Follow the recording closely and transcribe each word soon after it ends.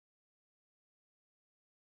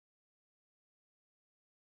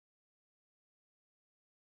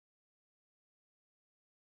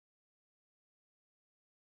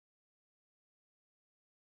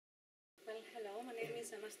Well, hello, my name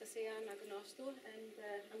is Anastasia Anagnostou, and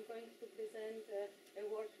I'm going to present a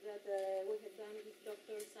work that we have done with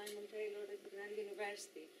Dr. Simon Taylor at Grand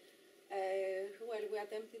University. Well, we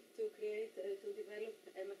attempted to develop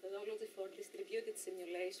a methodology for distributed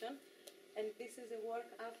simulation, and this is a work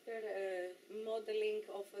after modeling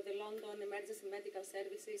of the London Emergency Medical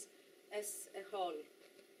Services as a whole.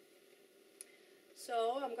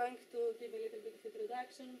 So I'm going to give a little bit of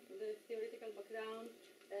introduction, the theoretical background,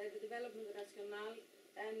 the development rationale,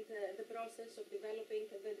 and the process of developing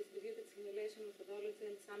the distributed simulation methodology,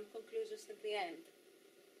 and some conclusions at the end.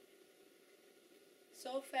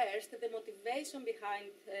 So first, the motivation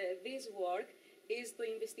behind this work is to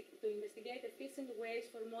investigate efficient ways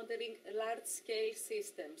for modeling large-scale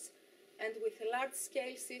systems. And with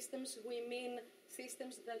large-scale systems, we mean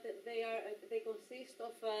systems that they consist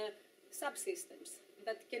of subsystems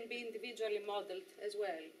that can be individually modeled as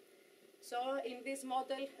well. So in this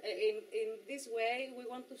model, in this way, we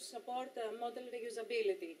want to support model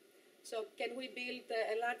reusability. So can we build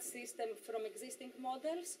a large system from existing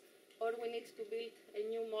models, or we need to build a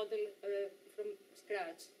new model from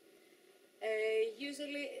scratch?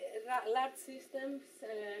 Usually, large systems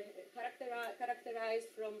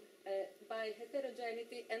characterized by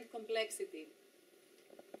heterogeneity and complexity.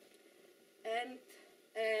 And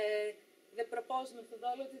the proposed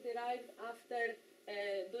methodology derived after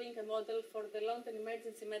doing a model for the London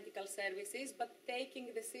Emergency Medical Services, but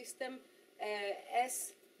taking the system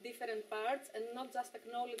as different parts and not just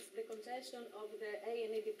acknowledge the concession of the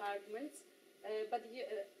A&E departments,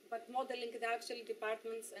 but modeling the actual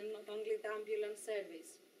departments and not only the ambulance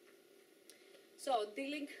service. So,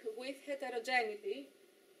 dealing with heterogeneity,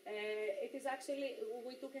 it is actually,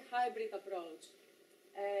 we took a hybrid approach.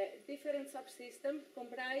 Different subsystems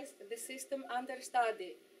comprise the system under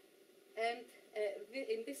study, and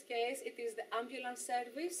in this case, it is the ambulance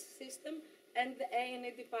service system and the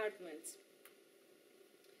A&E departments.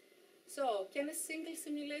 So, can a single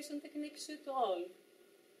simulation technique suit all?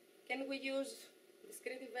 Can we use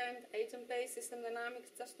discrete-event, agent-based system dynamics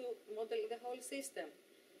just to model the whole system?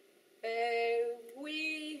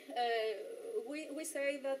 We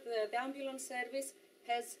say that the ambulance service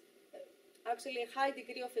has actually a high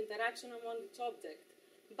degree of interaction among its object,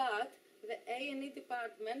 but the A&E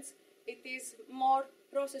departments, it is more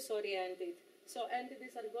process-oriented. So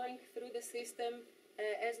entities are going through the system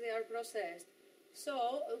as they are processed.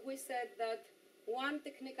 So we said that one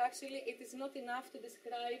technique actually, it is not enough to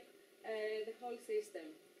describe the whole system.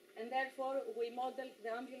 And therefore, we modeled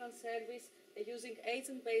the ambulance service using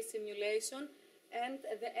agent-based simulation and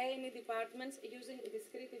the A&E departments using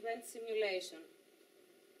discrete-event simulation.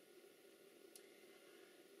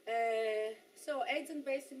 So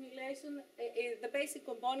agent-based simulation, the basic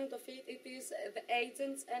component of it is the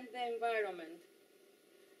agents and the environment.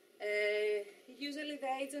 Usually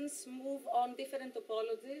the agents move on different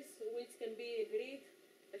topologies, which can be grid,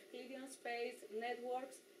 Euclidean space,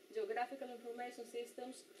 networks, geographical information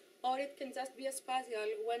systems, or it can just be a spatial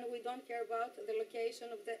when we don't care about the location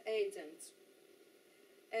of the agents.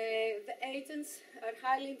 The agents are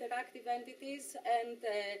highly interactive entities, and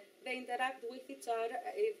they interact with each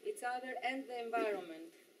other and the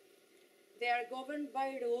environment. They are governed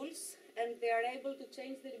by rules, and they are able to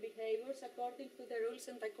change their behaviors according to the rules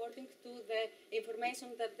and according to the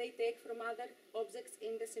information that they take from other objects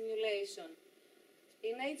in the simulation.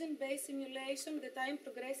 In agent-based simulation, the time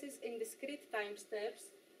progresses in discrete time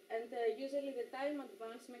steps, and usually the time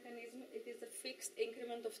advance mechanism, it is a fixed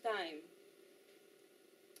increment of time.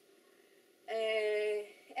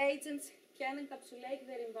 Agents can encapsulate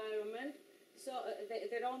their environment, so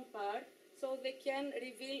their own part, so they can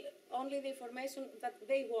reveal only the information that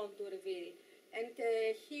they want to reveal. And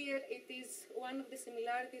here it is one of the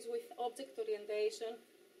similarities with object orientation,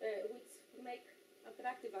 which make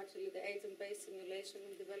attractive actually the agent-based simulation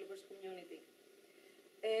in developers community.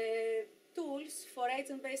 Tools for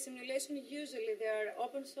agent-based simulation, usually they are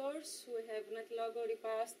open source. We have NetLogo,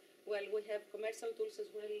 Repast. Well, we have commercial tools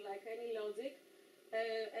as well, like AnyLogic,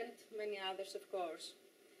 and many others, of course.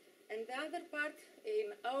 And the other part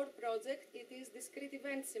in our project, it is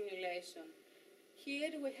discrete-event simulation.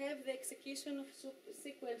 Here we have the execution of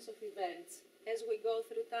sequence of events as we go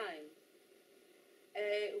through time.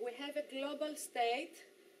 We have a global state,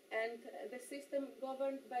 and the system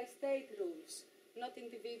governed by state rules, not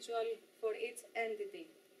individual for each entity.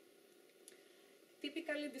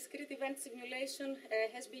 Typically, discrete-event simulation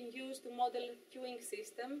has been used to model queuing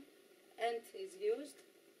system, and is used.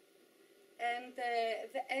 And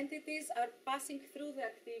the entities are passing through the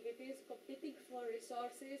activities, competing for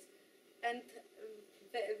resources, and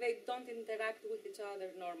they don't interact with each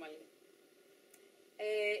other normally.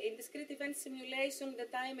 In discrete event simulation, the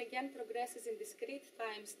time again progresses in discrete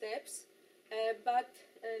time steps, but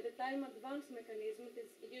the time advance mechanism is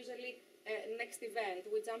usually next event.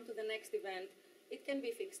 We jump to the next event. It can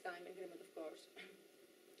be fixed time increment, of course.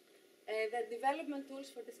 The development tools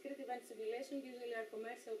for discrete event simulation usually are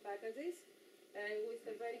commercial packages with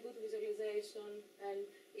a very good visualization and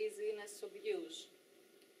easiness of use.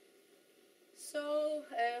 So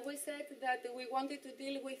we said that we wanted to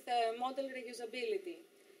deal with model reusability.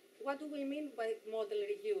 What do we mean by model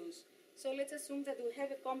reuse? So let's assume that we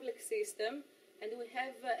have a complex system and we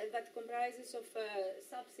have that comprises of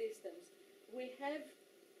subsystems. We have,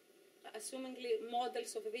 assumingly,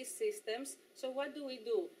 models of these systems. So what do?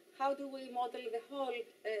 How do we model the whole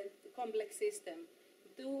complex system?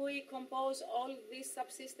 Do we compose all these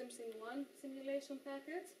subsystems in one simulation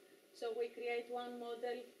package? So we create one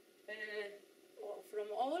model from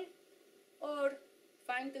all, or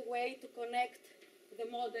find a way to connect the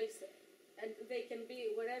models, and they can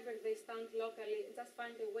be wherever they stand locally. Just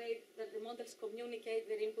find a way that the models communicate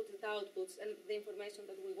their inputs and outputs and the information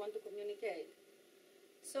that we want to communicate.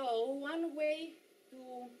 So one way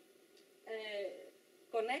to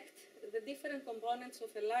connect the different components of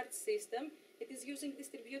a large system, it is using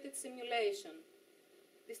distributed simulation.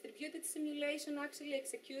 Distributed simulation actually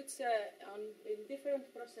executes in different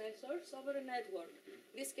processors over a network.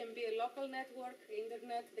 This can be a local network,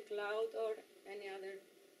 internet, the cloud, or any other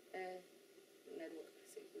network,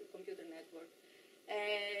 computer network.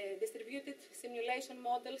 Distributed simulation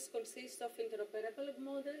models consist of interoperable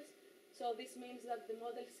models. So this means that the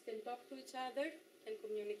models can talk to each other and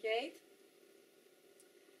communicate.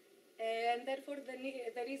 And therefore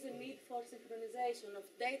there is a need for synchronization of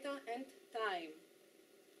data and time.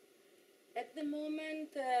 At the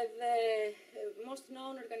moment, the most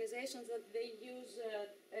known organizations that they use,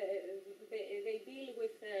 they deal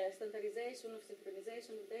with standardization of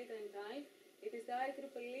synchronization of data and time. It is the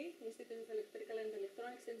IEEE, Institute of Electrical and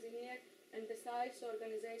Electronics Engineer, and the SAIS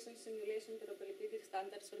Organization Simulation Interoperability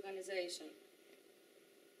Standards Organization.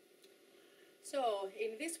 So,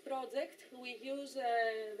 in this project, we use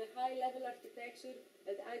the high-level architecture,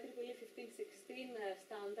 the IEEE 1516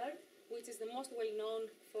 standard, which is the most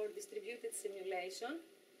well-known for distributed simulation.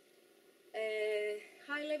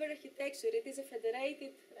 High-level architecture, it is a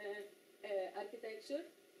federated architecture.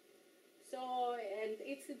 So, and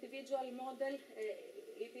each individual model,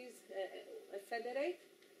 it is a federate.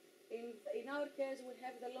 In our case, we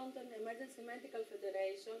have the London Emergency Medical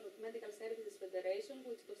Federation, Medical Services Federation,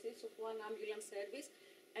 which consists of one ambulance service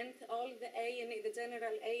and all the A&E, the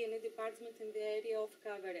general A&E department in the area of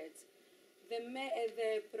coverage.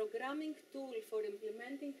 The programming tool for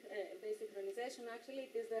implementing the synchronization,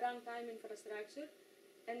 actually, it is the runtime infrastructure.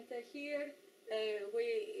 And here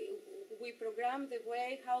we program the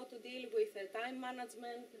way how to deal with time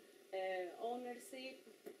management, ownership,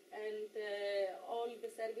 and all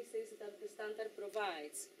the services that the standard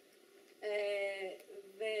provides.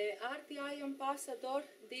 The RTI ambassador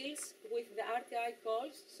deals with the RTI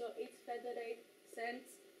calls, so each federate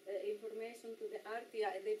sends information to the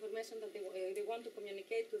RTI, the information that they want to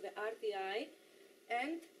communicate to the RTI,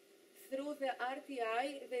 and through the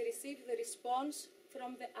RTI they receive the response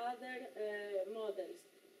from the other models.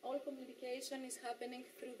 All communication is happening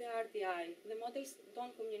through the RTI. The models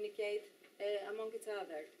don't communicate among each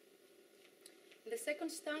other. The second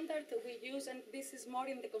standard we use, and this is more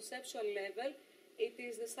in the conceptual level, it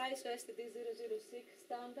is the SAISO STD006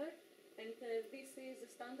 standard, and this is a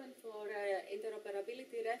standard for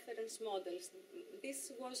interoperability reference models.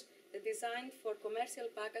 This was designed for commercial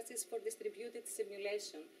packages for distributed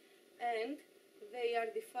simulation, and they are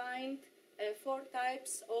defined 4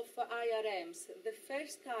 types of IRMs. The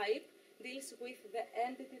first type deals with the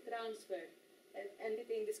entity transfer,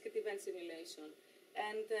 entity in discrete event simulation.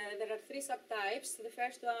 And there are 3 subtypes. The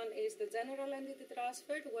first one is the general entity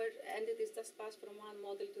transfer, where entities just pass from one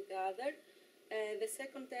model to the other. The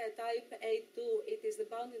second type, A2, it is the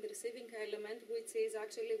bounded receiving element, which is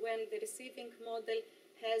actually when the receiving model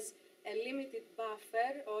has a limited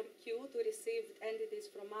buffer or queue to receive entities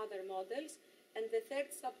from other models. And the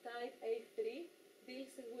third subtype, A3,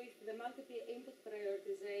 deals with the multiple input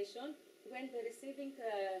prioritization, when the receiving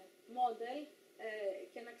model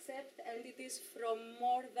can accept entities from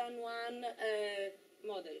more than one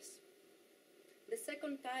models. The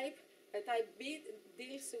second type, type B,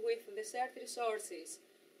 deals with the shared resources.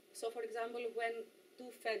 So, for example, when 2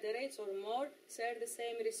 federates or more share the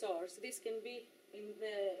same resource, this can be in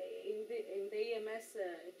the EMS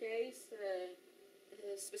case,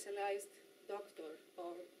 specialized doctor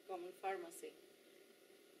or common pharmacy.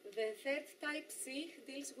 The third type C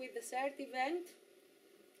deals with the shared event.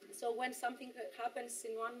 So when something happens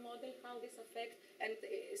in one model, how this affects, and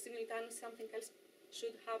simultaneously something else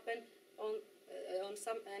should happen on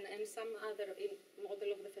some other model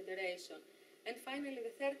of the federation. And finally,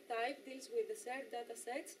 the third type deals with the shared data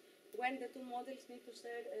sets when the two models need to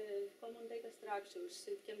share common data structures.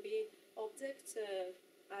 It can be objects,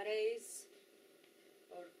 arrays,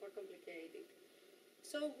 or more complicated.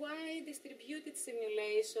 So why distributed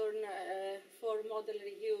simulation for model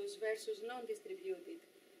reuse versus non-distributed?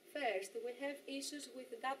 First, we have issues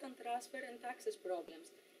with data transfer and access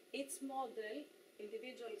problems. Each model,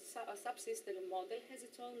 individual subsystem model, has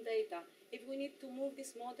its own data. If we need to move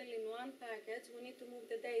this model in one package, we need to move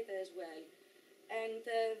the data as well. And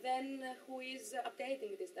then who is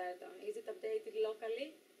updating this data? Is it updated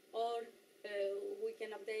locally, or we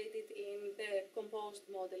can update it in the composed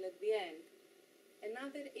model at the end?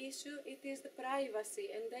 Another issue, it is the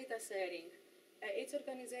privacy and data sharing. Each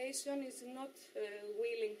organization is not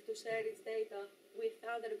willing to share its data with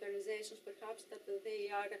other organizations, perhaps that they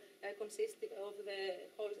are consisting of the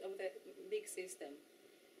whole of the big system.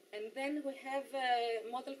 And then we have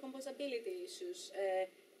model composability issues.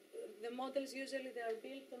 The models usually they are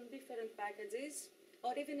built on different packages,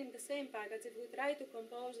 or even in the same package. If we try to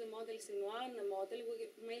compose the models in one model, we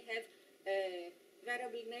may have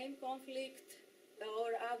variable name conflict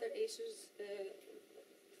or other issues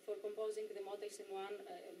for composing the models in one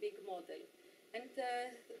big model. And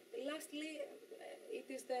lastly, it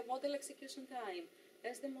is the model execution time.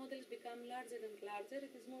 As the models become larger and larger,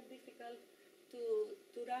 it is more difficult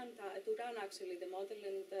to run actually the model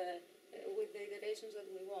and with the iterations that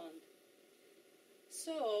we want.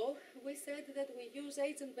 So we said that we use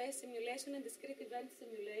agent-based simulation and discrete-event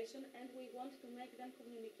simulation, and we want to make them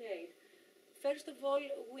communicate. First of all,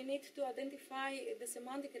 we need to identify the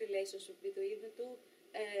semantic relationship between the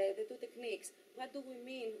two techniques. What do we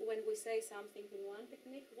mean when we say something in one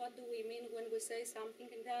technique? What do we mean when we say something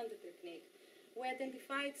in the other technique? We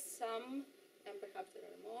identified some, and perhaps there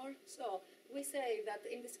are more. So we say that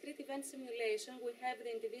in discrete-event simulation, we have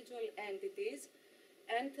the individual entities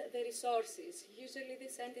and the resources. Usually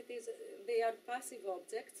these entities, they are passive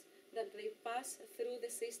objects that they pass through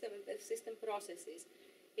the system processes.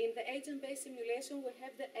 In the agent-based simulation, we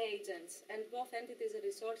have the agents, and both entities and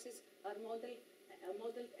resources are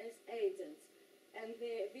modeled as agents. And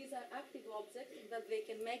these are active objects that they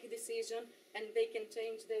can make decisions and they can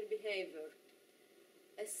change their behavior.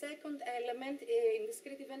 A second element in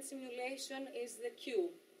discrete-event simulation is the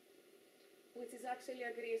queue, which is actually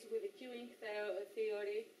agrees with the queuing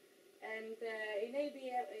theory. And in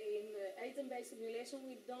agent-based simulation,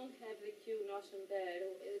 we don't have the queue notion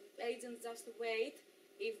there. Agents just wait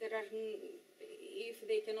if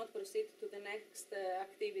they cannot proceed to the next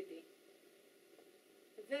activity.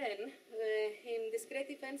 Then, in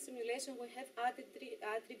discrete-event simulation, we have added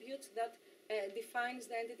attributes that defines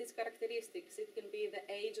the entity's characteristics. It can be the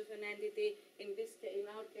age of an entity. In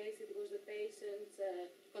our case, it was the patient's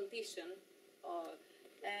condition.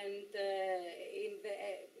 And in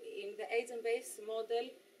the agent-based model,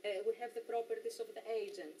 we have the properties of the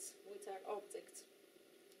agents, which are objects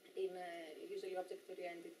in usually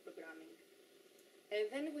object-oriented programming.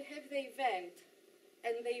 Then we have the event,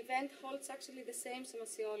 and the event holds actually the same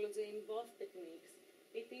semasiology in both techniques.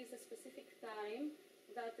 It is a specific time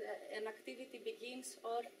that an activity begins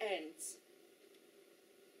or ends.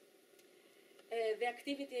 The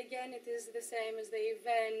activity, again, it is the same as the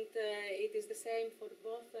event. It is the same for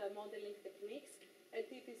both modeling techniques. And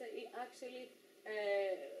it is actually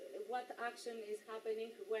what action is happening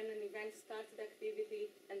when an event starts the activity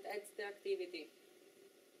and ends the activity.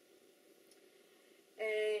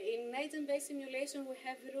 In agent-based simulation, we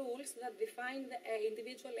have rules that define the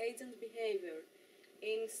individual agent's behavior.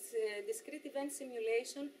 In discrete-event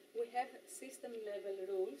simulation, we have system-level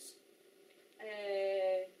rules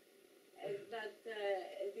that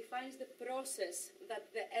defines the process that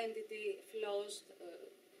the entity flows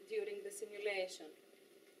during the simulation.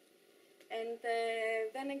 And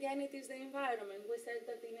then again, it is the environment. We said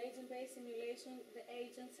that in agent-based simulation, the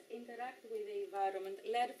agents interact with the environment,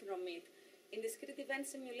 learn from it. In discrete-event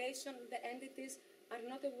simulation, the entities are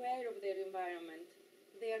not aware of their environment.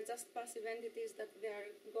 They are just passive entities that they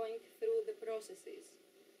are going through the processes.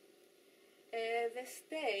 The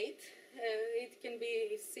state, it can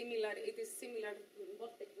be similar, it is similar to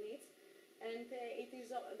both techniques, and it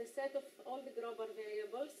is the set of all the global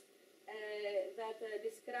variables that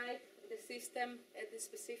describe the system at a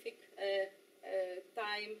specific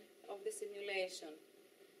time of the simulation.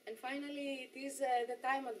 And finally, it is the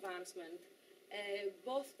time advancement.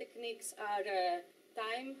 Both techniques are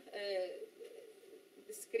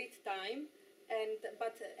discrete time,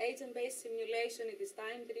 But agent-based simulation, it is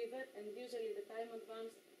time-driven, and usually the time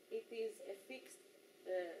advance, it is a fixed,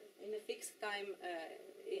 in a fixed time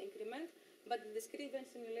increment. But the discrete-event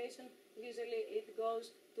simulation, usually it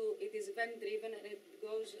is event-driven, and it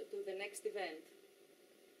goes to the next event.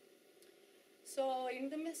 So in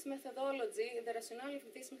this methodology, the rationale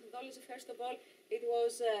of this methodology, first of all, it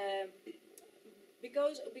was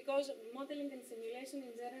because modeling and simulation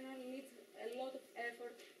in general needs a lot of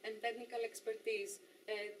effort and technical expertise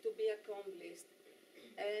to be accomplished.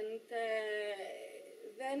 And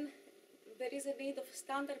then there is a need of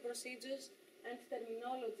standard procedures and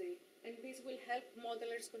terminology, and this will help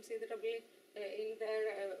modelers considerably in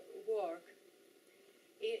their work.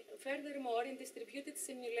 Furthermore, in distributed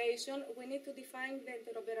simulation, we need to define the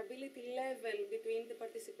interoperability level between the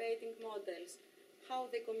participating models, how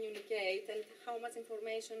they communicate and how much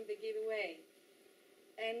information they give away.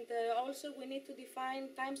 And also we need to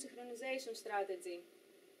define time synchronization strategy,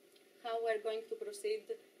 how we're going to proceed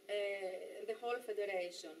the whole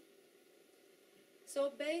federation.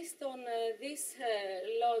 So based on this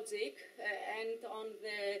logic and on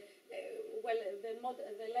the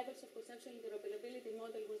levels of conceptual interoperability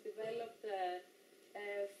model was developed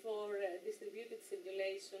for distributed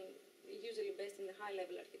simulation, usually based in the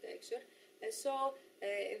high-level architecture. So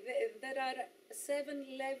there are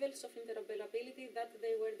 7 levels of interoperability that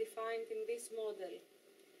they were defined in this model.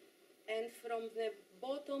 And from the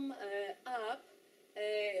bottom up,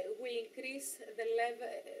 we increase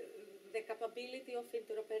the capability of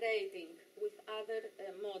interoperating with other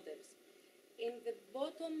models. In the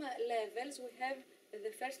bottom levels, we have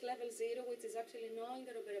the first level 0, which is actually no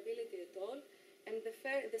interoperability at all. And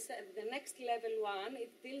the next level 1,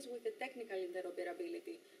 it deals with the technical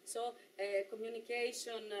interoperability. So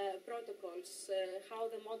communication protocols, how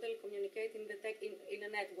the model communicates in a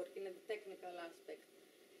network, in a technical aspect.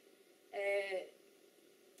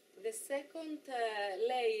 The second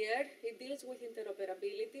layer, it deals with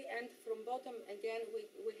interoperability, and from bottom again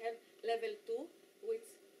we have level 2, which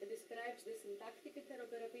describes the syntactic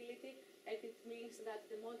interoperability, and it means that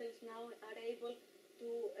the models now are able to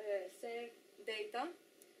share data.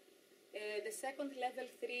 The second level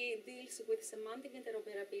 3 deals with semantic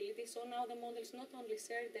interoperability, so now the models not only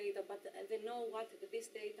share data, but they know what this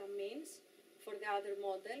data means for the other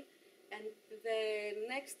model. And the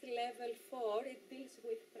next level 4, it deals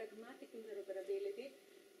with pragmatic interoperability,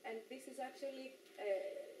 and this is actually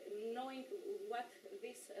knowing what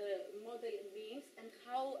this model means and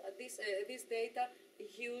how this data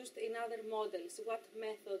is used in other models, what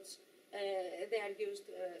methods they are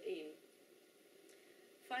used in.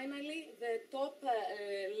 Finally, the top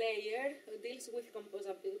layer deals with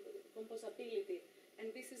composability,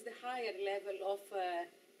 and this is the higher level of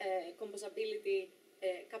composability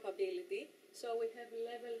capability. So we have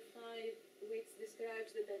level 5, which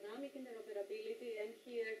describes the dynamic interoperability, and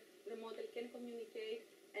here the model can communicate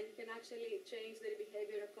and can actually change their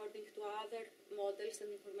behavior according to other models and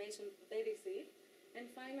information they receive. And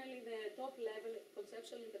finally, the top level,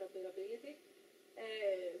 conceptual interoperability,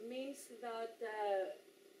 means that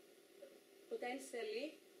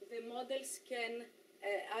potentially the models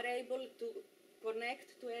are able to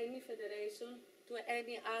connect to any federation, with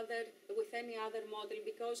any other model,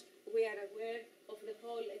 because we are aware of the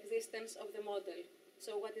whole existence of the model.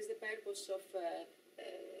 So what is the purpose of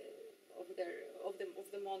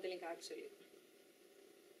the modeling actually?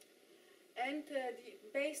 And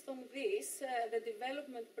based on this, the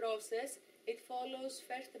development process, it follows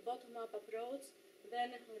first a bottom-up approach,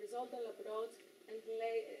 then a horizontal approach, and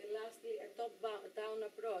lastly a top-down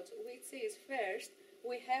approach, which is first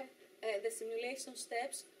we have the simulation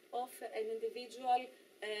steps of an individual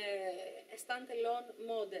standalone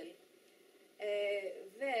model.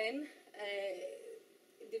 Then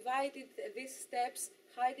divided these steps,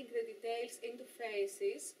 hiding the details into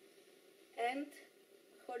phases, and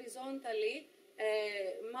horizontally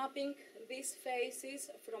mapping these phases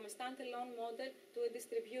from a standalone model to a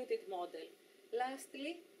distributed model.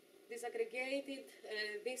 Lastly, disaggregated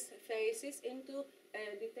these phases into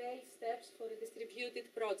detailed steps for a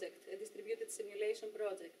distributed project, a distributed simulation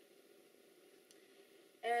project.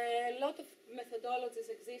 A lot of methodologies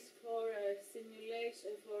exist for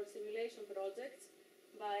simulation projects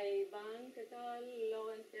by Bank et al.,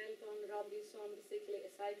 Lowen, Kelton, Robinson, the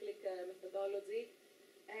cyclic methodology.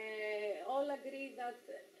 All agree that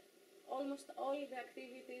almost all the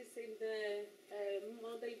activities in the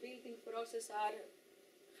model building process are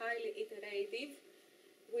highly iterative.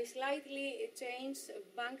 We slightly change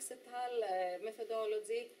Banks et al.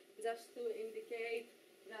 Methodology just to indicate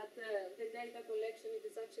that the data collection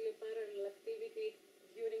is actually a parallel activity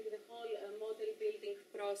during the whole model building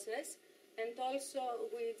process. And also,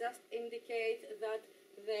 we just indicate that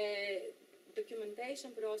the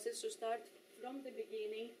documentation process should start from the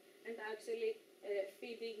beginning and actually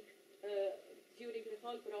feeding during the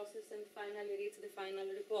whole process and finally reach the final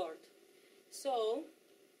report. So,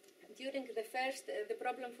 during the first step,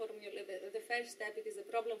 it is the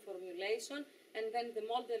problem formulation, and then the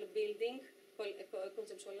model building,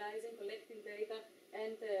 conceptualizing, collecting data,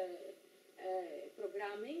 and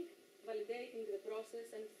programming, validating the process,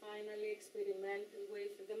 and finally experiment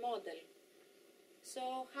with the model.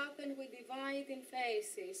 So how can we divide in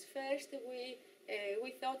phases? First, we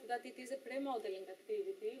thought that it is a pre-modeling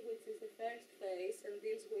activity, which is the first phase and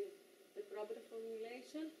deals with the problem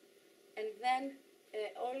formulation, and then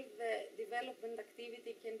all the development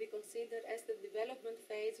activity can be considered as the development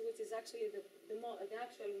phase, which is actually the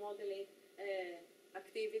actual modeling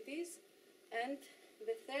activities. And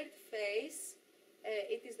the third phase,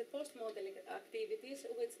 it is the post-modeling activities,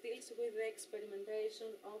 which deals with the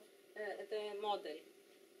experimentation of the model.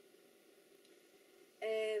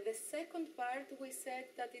 The second part, we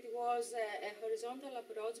said that it was a horizontal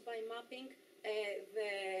approach by mapping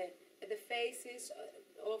the phases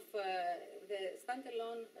of the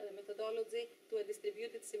standalone methodology to a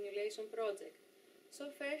distributed simulation project. So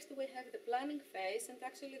first we have the planning phase, and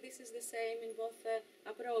actually this is the same in both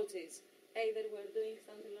approaches. Either we're doing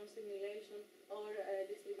standalone simulation or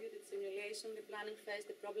distributed simulation. The planning phase,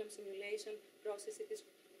 the problem simulation process, it is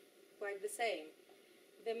quite the same.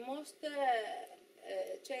 The most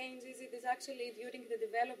changes, it is actually during the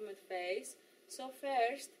development phase. So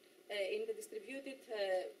first, in the distributed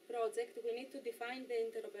project, we need to define the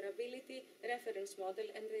interoperability reference model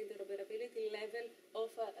and the interoperability level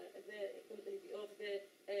of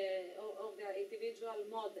the individual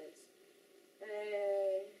models.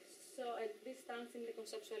 So this stands in the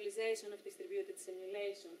conceptualization of distributed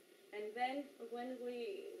simulation. And then when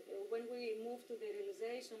we move to the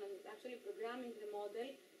realization and actually programming the model,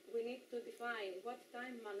 we need to define what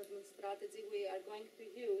time management strategy we are going to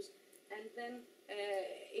use, and then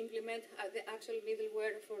implement the actual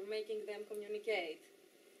middleware for making them communicate.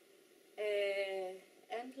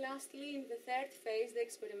 And lastly, in the third phase, the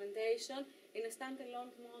experimentation, in a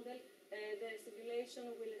standalone model, the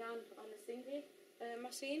simulation will run on a single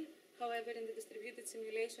machine. However, in the distributed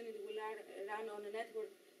simulation, it will run on a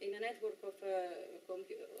network, in a network of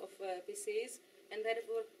PCs, and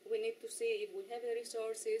therefore we need to see if we have the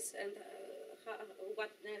resources and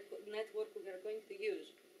what network we are going to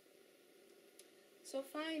use. So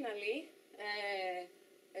finally,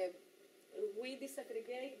 we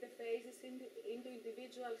disaggregate the phases into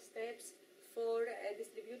individual steps for a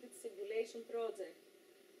distributed simulation project.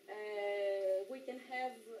 We can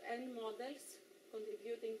have n models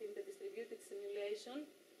contributing in the distributed simulation,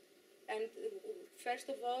 and first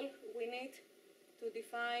of all, we need to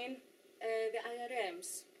define the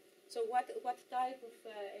IRMs. So what type of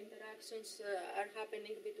interactions are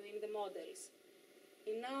happening between the models?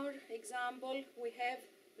 In our example, we have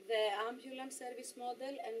the ambulance service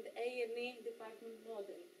model and A&E department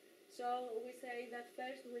model. So we say that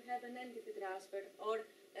first we have an entity transfer, or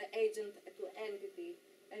agent to entity.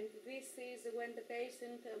 And this is when the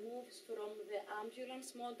patient moves from the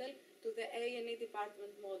ambulance model to the A&E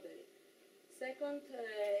department model. Second,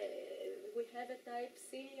 we have a type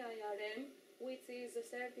C IRM, which is a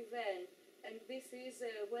shared event. And this is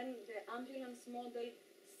when the ambulance model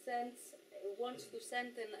wants to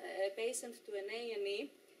send a patient to an A&E.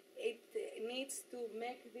 It needs to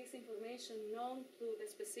make this information known to the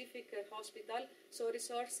specific hospital, so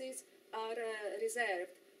resources are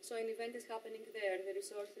reserved. So an event is happening there, the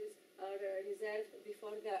resources are reserved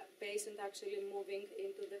before the patient actually moving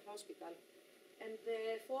into the hospital. And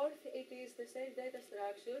the fourth, it is the same data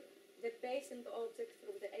structure. The patient object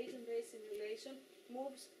from the agent-based simulation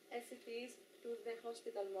moves as it is to the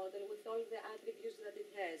hospital model with all the attributes that it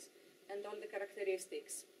has and all the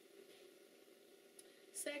characteristics.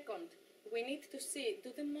 Second, we need to see, do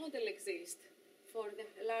the model exist for the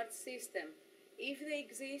large system? If they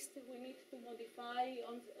exist, we need to modify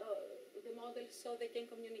on the models so they can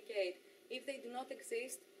communicate. If they do not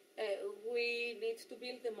exist, we need to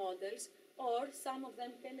build the models, or some of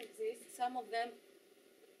them can exist, some of them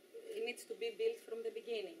needs to be built from the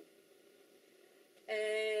beginning.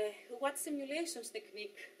 What simulations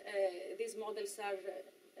technique these models are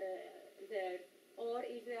there, or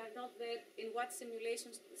if they are not there, in what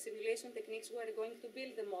simulation techniques we are going to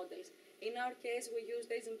build the models. In our case, we use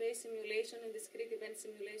agent-based simulation and discrete-event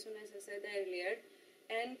simulation, as I said earlier,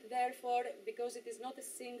 and therefore, because it is not a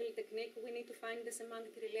single technique, we need to find the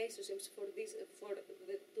semantic relationships for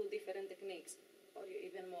the two different techniques, or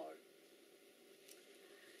even more.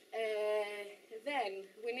 then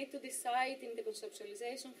we need to decide in the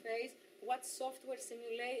conceptualization phase what software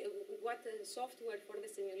for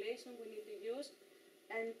the simulation we need to use,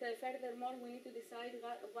 and furthermore we need to decide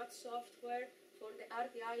what software for the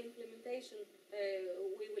RTI implementation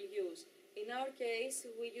we will use. In our case,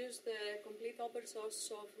 we used complete open source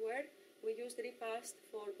software. We used Repast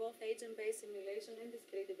for both agent-based simulation and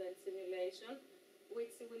discrete-event simulation,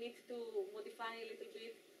 which we need to modify a little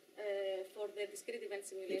bit for the discrete-event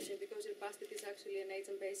simulation, because Repast is actually an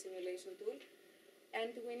agent-based simulation tool.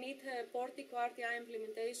 And we need Portico RTI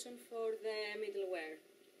implementation for the middleware.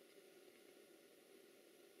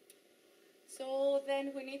 So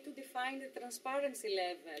then we need to define the transparency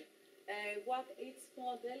level, what each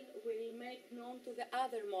model will make known to the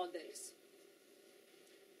other models,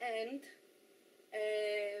 and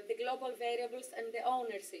the global variables and the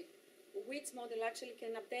ownership. Which model actually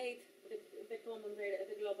can update the global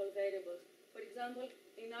variables. For example,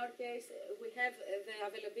 in our case, we have the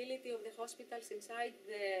availability of the hospitals inside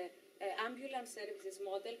the ambulance services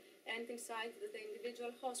model and inside the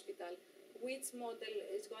individual hospital. Which model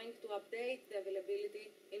is going to update the availability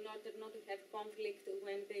in order not to have conflict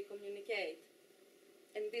when they communicate?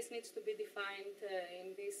 And this needs to be defined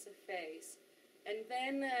in this phase. And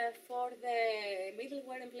then for the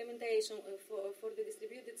middleware implementation, for the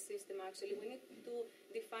distributed system, actually, we need to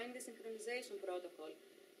define the synchronization protocol.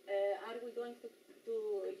 Are we going to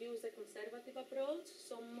use a conservative approach?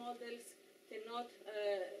 Some models cannot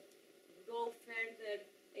go further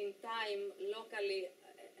in time locally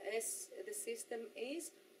as the system is,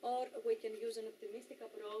 or we can use an optimistic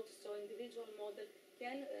approach, so individual model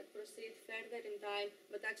can proceed further in time,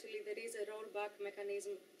 but actually there is a rollback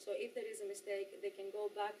mechanism, so if there is a mistake, they can go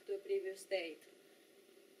back to a previous state.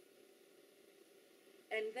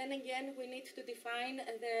 And then again, we need to define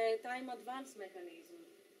the time advance mechanism,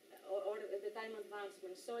 or the time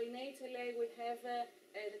advancement. So in HLA, we have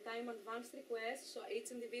the time advance request, so each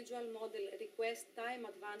individual model requests time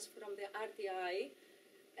advance from the RTI,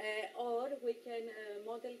 or we can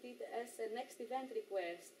model it as a next event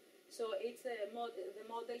request. So it's the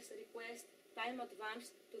models request time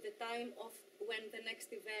advance to the time of when the next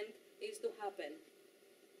event is to happen.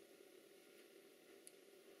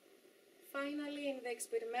 Finally, in the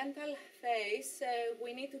experimental phase,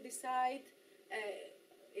 we need to decide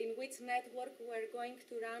in which network we're going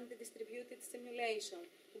to run the distributed simulation.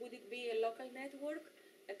 Would it be a local network,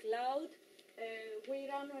 a cloud? We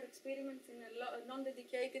run our experiments in a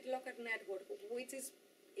non-dedicated local network, which is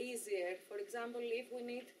easier. For example, if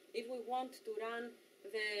we want to run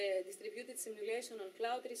the distributed simulation on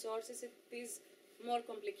cloud resources, it is more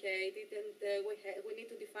complicated, and we need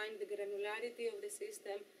to define the granularity of the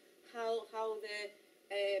system, how the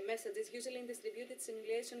messages. Usually in distributed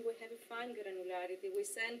simulation, we have a fine granularity. We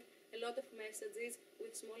send a lot of messages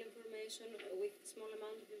with small information, with small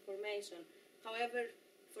amount of information. However,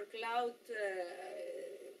 for cloud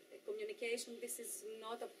communication, this is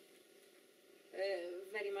not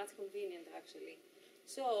very much convenient, actually.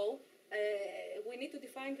 So we need to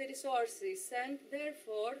define the resources, and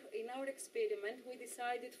therefore, in our experiment, we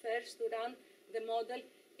decided first to run the model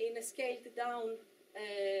in a scaled-down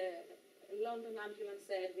London ambulance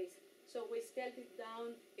service. So we scaled it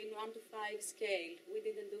down in 1 to 5 scale. We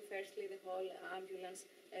didn't do firstly the whole ambulance,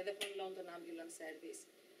 the whole London ambulance service.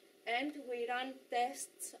 And we ran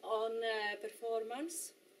tests on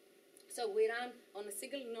performance. So we ran on a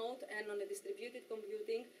single node and on a distributed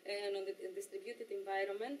computing and on the distributed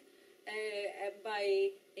environment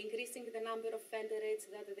by increasing the number of federates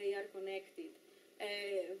that they are connected.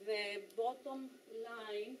 The bottom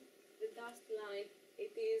line, the dashed line,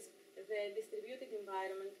 it is the distributed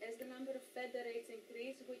environment. As the number of federates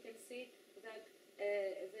increase, we can see that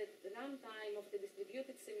the runtime of the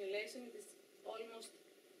distributed simulation is almost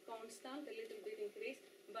constant, a little bit increased,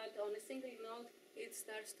 but on a single node, it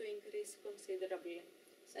starts to increase considerably.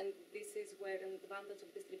 And this is where an advantage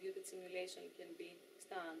of distributed simulation can be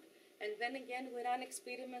stand. And then again, we run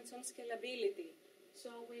experiments on scalability.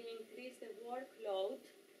 So we increase the workload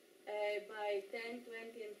by 10,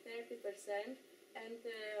 20, and 30%, and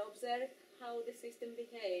observe how the system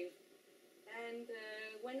behaves. And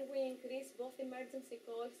when we increase both emergency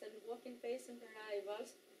calls and walk-in patient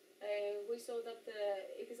arrivals, we saw that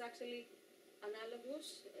it is actually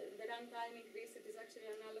analogous. The runtime increase, it is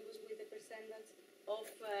actually analogous with the percentage of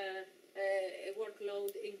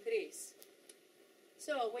workload increase.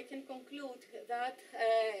 So we can conclude that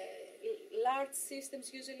large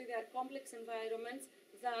systems, usually they are complex environments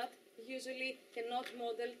that usually cannot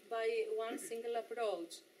model by one single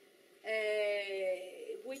approach.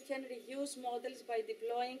 We can reuse models by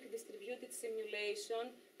deploying distributed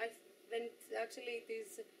simulation. Then actually it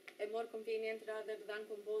is more convenient rather than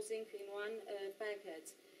composing in one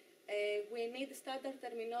package. We need standard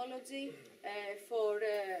terminology for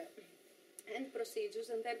end procedures,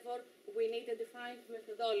 and therefore we need a defined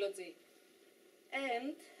methodology.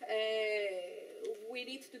 And we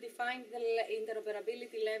need to define the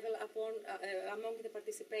interoperability level among the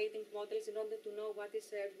participating models in order to know what is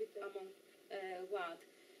shared with among what.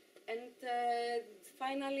 And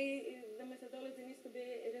finally, the methodology needs to be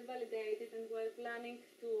revalidated, and we're planning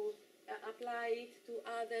to apply it to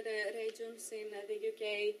other regions in the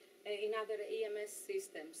UK, in other EMS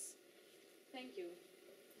systems. Thank you.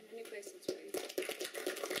 Any questions, please?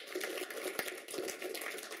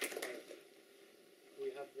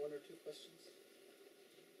 We have one or two questions.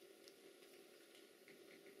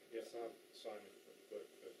 Yes, I'm Simon, work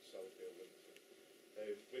for Sellafield Limited.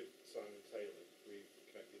 With Simon Taylor, we've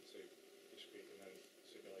connected to discrete-event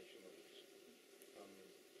simulation models, and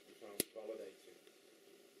we found validating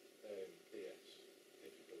DS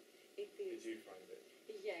difficult. It is. Did you find it?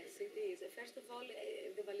 Yes, it is. First of all,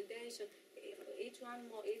 the validation, each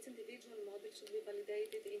individual model should be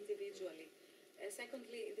validated individually.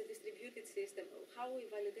 Secondly, the distributed system, how we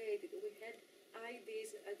validate it, we had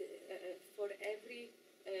IDs for every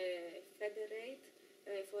federate,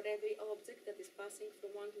 for every object that is passing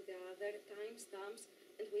from one to the other, timestamps,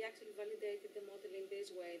 and we actually validated the model in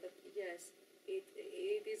this way, that yes,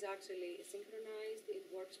 it is actually synchronized, it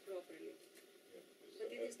works properly. Yeah,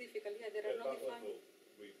 but it is difficult, yeah, there are no defined...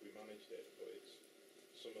 We managed it, but it's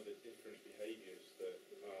some of the different behaviours that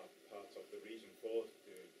are part of the reason for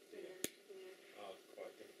doing DS are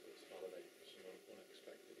quite difficult to validate for some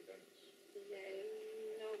unexpected events. Yeah,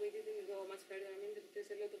 no, we didn't go much further. I mean,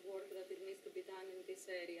 there's a lot of work that it needs to be done in this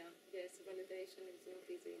area. Yes, validation is not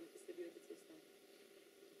easy in a distributed system.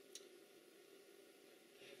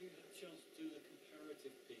 Have you had a chance to do the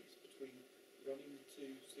comparative piece between running the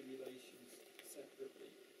two simulations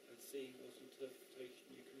separately and seeing what interpretation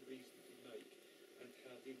you can reasonably make, and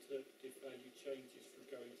how the interpretive value changes from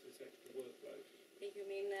going to this extra workload? You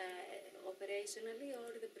mean operationally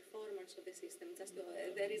or the performance of the system, just the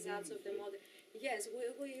results of the model? Yes, we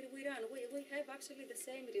run. We have actually the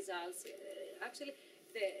same results. Actually,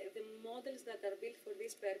 the models that are built for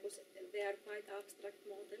this purpose, they are quite abstract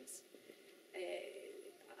models.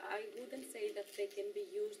 I wouldn't say that they can be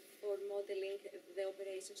used for modeling the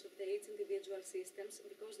operations of each individual systems,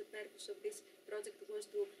 because the purpose of this project was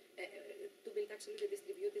to build actually the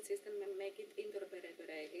distributed system and make it interoperate.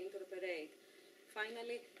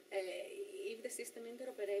 Finally, if the system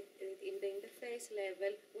interoperates in the interface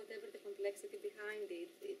level, whatever the complexity behind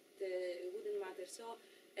it, it wouldn't matter. So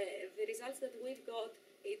the results that we've got,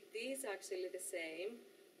 it is actually the same,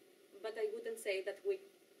 but I wouldn't say that we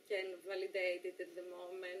can validate it at the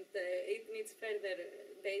moment. It needs further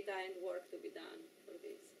data and work to be done.